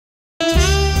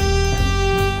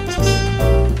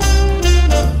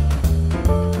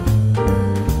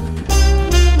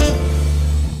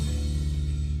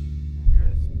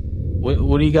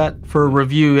do you got for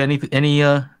review?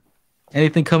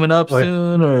 Anything coming up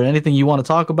soon, or anything you want to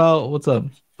talk about? What's up?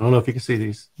 I don't know if you can see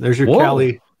these. There's your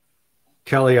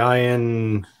Kali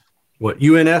IN, what,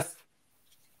 UNF?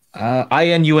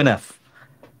 IN-UNF.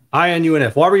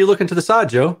 IN-UNF. Why were you looking to the side,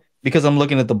 Joe? Because I'm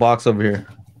looking at the box over here.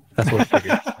 That's what I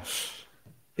figured.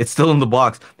 It's still in the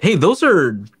box. Hey, those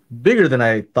are bigger than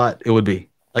I thought it would be.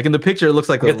 Like in the picture, it looks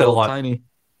like a little tiny.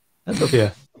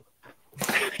 Yeah.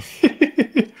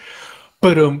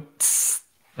 But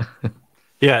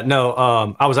yeah,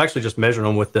 no. I was actually just measuring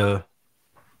them with the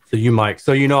U mic.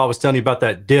 So I was telling you about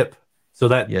that dip. So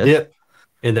that dip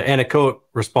in the anechoic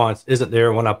response isn't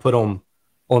there when I put them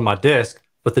on my desk,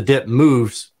 but the dip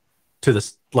moves to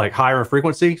the like higher in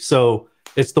frequency. So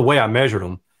it's the way I measured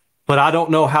them. But I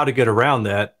don't know how to get around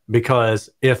that, because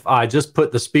if I just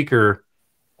put the speaker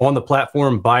on the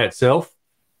platform by itself,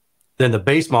 then the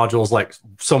bass module is like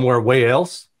somewhere way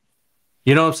else.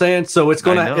 You know what I'm saying? So it's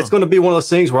gonna be one of those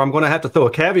things where I'm gonna have to throw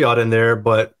a caveat in there.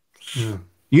 But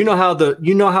you know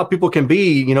how people can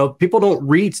be. People don't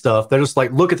read stuff. They're just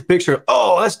like, look at the picture.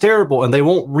 Oh, that's terrible, and they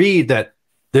won't read that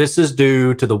this is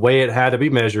due to the way it had to be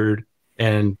measured,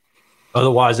 and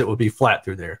otherwise it would be flat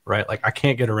through there, right? Like I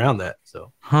can't get around that.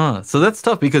 So so that's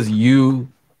tough, because you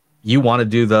want to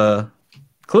do the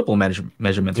Klippel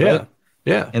measurements, right?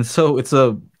 Yeah. And so it's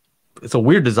a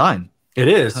weird design. It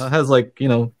is. It has like,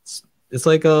 it's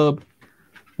like a,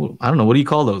 I don't know, what do you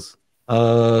call those?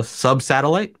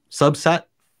 Subsat,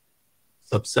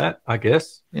 I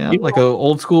guess. Yeah, like a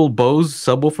old school Bose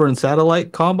subwoofer and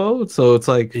satellite combo. So it's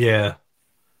like, yeah.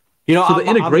 So the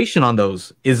integration on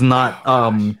those is not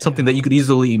something that you could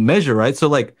easily measure, right? So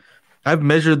like I've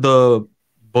measured the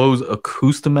Bose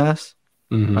Acoustimass,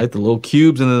 right? The little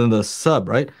cubes and then the sub,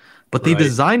 right? But they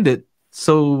designed it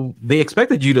so they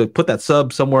expected you to put that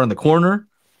sub somewhere in the corner.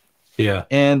 Yeah.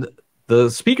 And the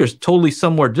speaker's totally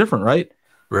somewhere different, right?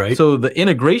 Right. So the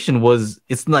integration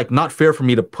it's like not fair for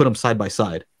me to put them side by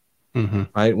side,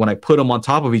 right? When I put them on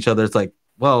top of each other, it's like,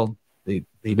 well, they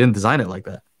didn't design it like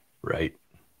that. Right.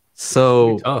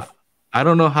 So tough. I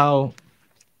don't know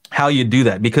how you do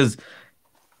that, because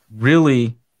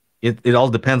really it all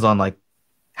depends on like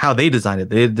how they designed it.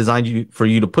 They designed for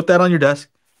you to put that on your desk,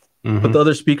 put the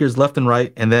other speakers left and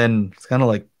right, and then it's kind of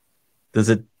like, does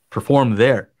it perform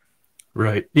there?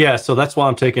 Right. Yeah. So that's why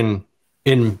I'm taking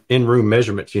in-room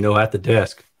measurements, at the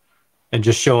desk, and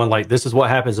just showing like, this is what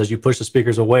happens as you push the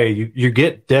speakers away. You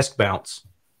get desk bounce,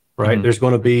 right? There's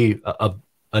going to be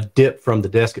a dip from the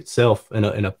desk itself and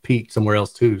a peak somewhere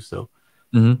else too. So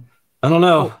I don't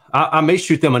know. I may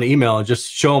shoot them an email and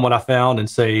just show them what I found and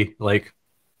say, like,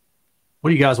 what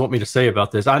do you guys want me to say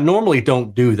about this? I normally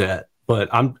don't do that, but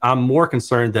I'm more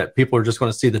concerned that people are just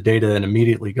going to see the data and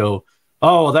immediately go,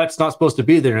 oh, that's not supposed to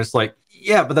be there. And it's like,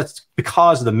 yeah, but that's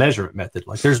because of the measurement method.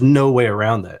 Like there's no way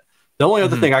around that. The only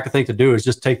other thing I could think to do is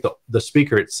just take the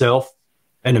speaker itself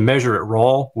and to measure it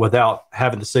raw without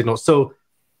having the signal. So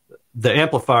the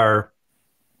amplifier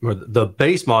or the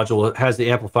bass module has the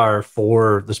amplifier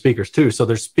for the speakers too. So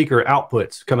there's speaker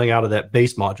outputs coming out of that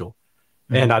bass module.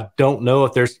 And I don't know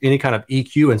if there's any kind of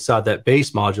EQ inside that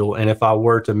bass module. And if I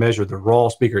were to measure the raw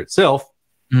speaker itself,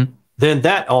 then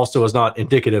that also is not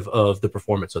indicative of the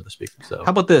performance of the speaker. So how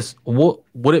about this?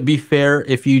 Would it be fair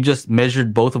if you just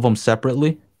measured both of them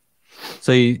separately?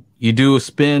 So you do a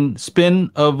spin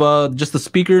of just the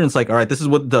speaker, and it's like, all right, this is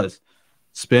what it does.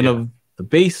 Spin of the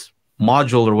bass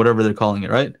module or whatever they're calling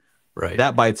it, right? Right.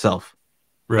 That by itself.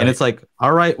 Right. And it's like,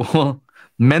 all right, well,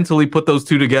 mentally put those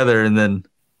two together, and then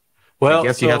I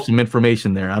guess you have some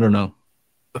information there. I don't know.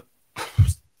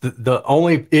 The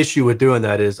only issue with doing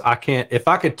that is if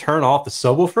I could turn off the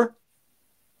subwoofer,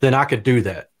 then I could do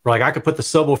that. Like I could put the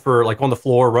subwoofer like on the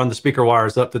floor, run the speaker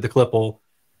wires up to the Klippel,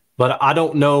 but I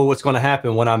don't know what's going to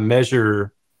happen when I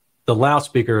measure the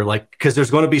loudspeaker, like, because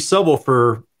there's going to be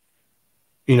subwoofer,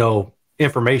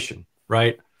 information,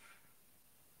 right?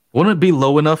 Wouldn't it be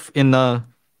low enough in if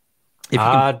you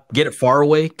can get it far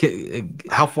away?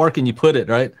 How far can you put it,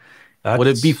 right? Would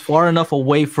it be far enough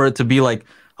away for it to be like,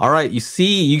 all right, you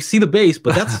see the bass,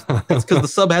 but that's because the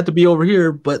sub had to be over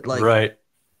here, but like,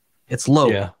 it's low,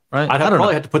 right? I'd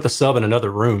probably have to put the sub in another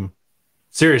room.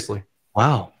 Seriously.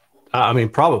 Wow. I mean,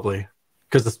 probably,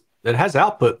 because it has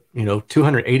output,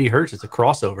 280 hertz. It's a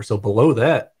crossover. So below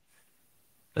that,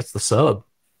 that's the sub.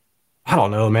 I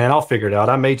don't know, man. I'll figure it out.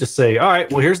 I may just say, all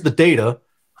right, well, here's the data.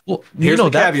 Well, here's the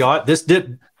caveat. This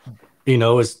dip,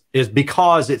 is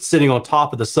because it's sitting on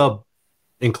top of the sub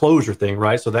enclosure thing,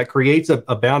 right? So that creates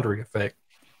a boundary effect.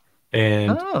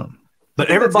 And but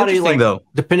everybody, like, though,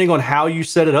 depending on how you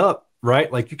set it up, right?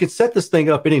 Like you can set this thing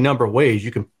up any number of ways.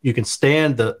 You can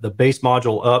stand the bass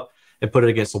module up and put it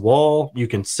against the wall. You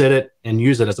can sit it and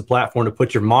use it as a platform to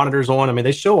put your monitors on. I mean,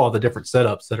 they show all the different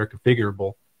setups that are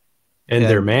configurable in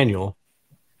their manual.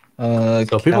 So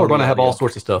people are going to have all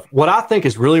sorts of stuff. What I think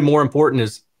is really more important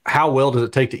is how well does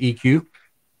it take to EQ?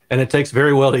 And it takes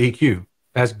very well to EQ.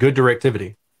 It has good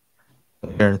directivity.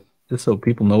 Here, just so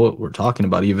people know what we're talking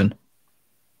about even.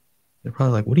 They're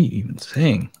probably like, what are you even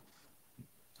saying?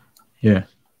 Yeah.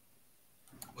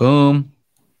 Boom.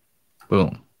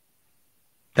 Boom.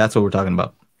 That's what we're talking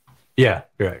about. Yeah,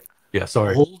 right. Yeah,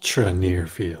 sorry. Ultra near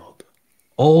field.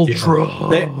 Ultra.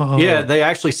 They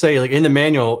actually say, like, in the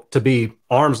manual, to be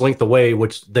arm's length away,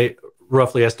 which they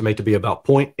roughly estimate to be about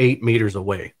 0.8 meters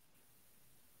away.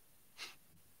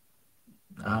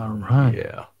 All right.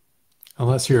 Yeah.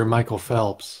 Unless you're Michael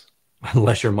Phelps.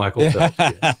 Unless you're Michael Phelps.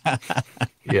 Yeah.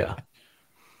 Yeah.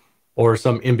 Or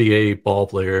some NBA ball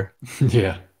player.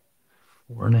 Yeah.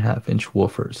 4.5-inch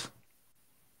woofers.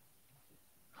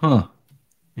 Huh.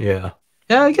 Yeah.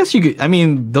 Yeah, I guess you could. I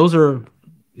mean, those are.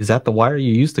 Is that the wire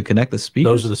you use to connect the speakers?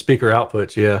 Those are the speaker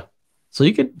outputs. Yeah. So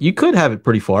you could have it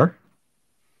pretty far.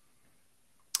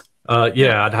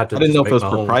 Yeah, I'd have to. I didn't know if it was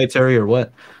proprietary or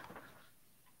what.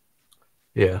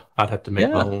 Yeah, I'd have to make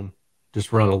my own.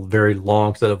 Just run a very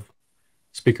long set of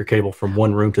speaker cable from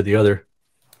one room to the other.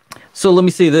 So let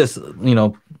me see this. You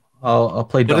know, I'll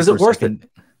play. But is it worth it?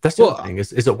 That's the other thing.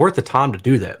 Is it worth the time to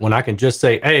do that when I can just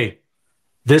say, hey,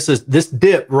 this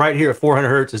dip right here at 400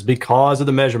 hertz is because of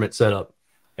the measurement setup,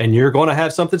 and you're going to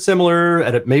have something similar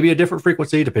at maybe a different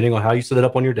frequency depending on how you set it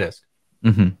up on your desk.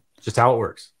 Mm-hmm. Just how it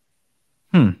works.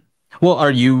 Well,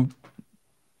 are you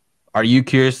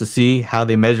curious to see how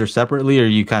they measure separately, or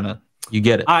you get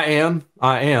it? I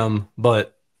am,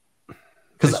 but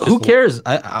because who cares?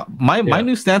 My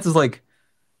new stance is like,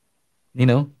 you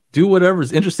know, do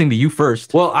whatever's interesting to you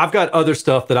first. Well, I've got other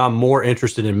stuff that I'm more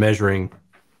interested in measuring.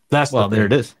 That's there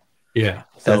it is. Yeah.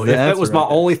 So if that was my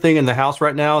only thing in the house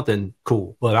right now, then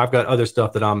cool. But I've got other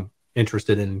stuff that I'm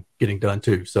interested in getting done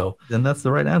too. So then that's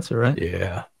the right answer, right?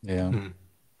 Yeah. Yeah.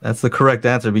 That's the correct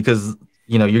answer, because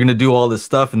you know you're gonna do all this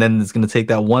stuff, and then it's gonna take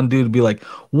that one dude to be like,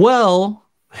 well.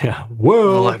 Yeah.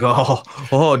 Whoa. Like,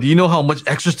 oh, do you know how much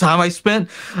extra time I spent?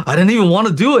 I didn't even want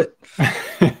to do it.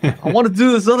 I want to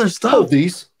do this other stuff. Hold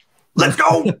these. Let's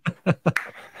go.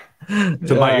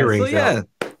 To my earrings. So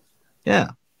yeah.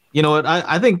 You know what?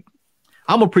 I think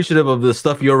I'm appreciative of the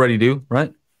stuff you already do,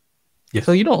 right? Yes.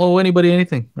 So you don't owe anybody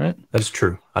anything, right? That's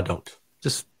true. I don't.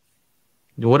 Just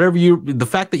whatever the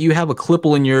fact that you have a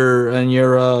Klippel in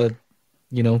your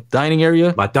you know, dining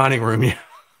area. My dining room, yeah.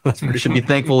 That's you should be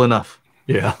thankful enough.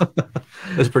 Yeah.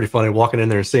 That's pretty funny walking in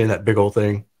there and seeing that big old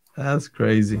thing. That's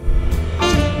crazy.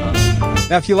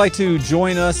 Now, if you'd like to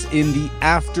join us in the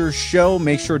after show,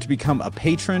 make sure to become a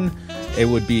patron. It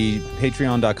would be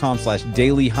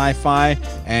patreon.com/daily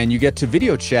HiFi, and you get to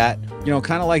video chat, you know,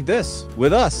 kind of like this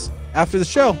with us after the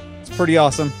show. It's pretty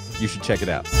awesome. You should check it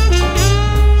out.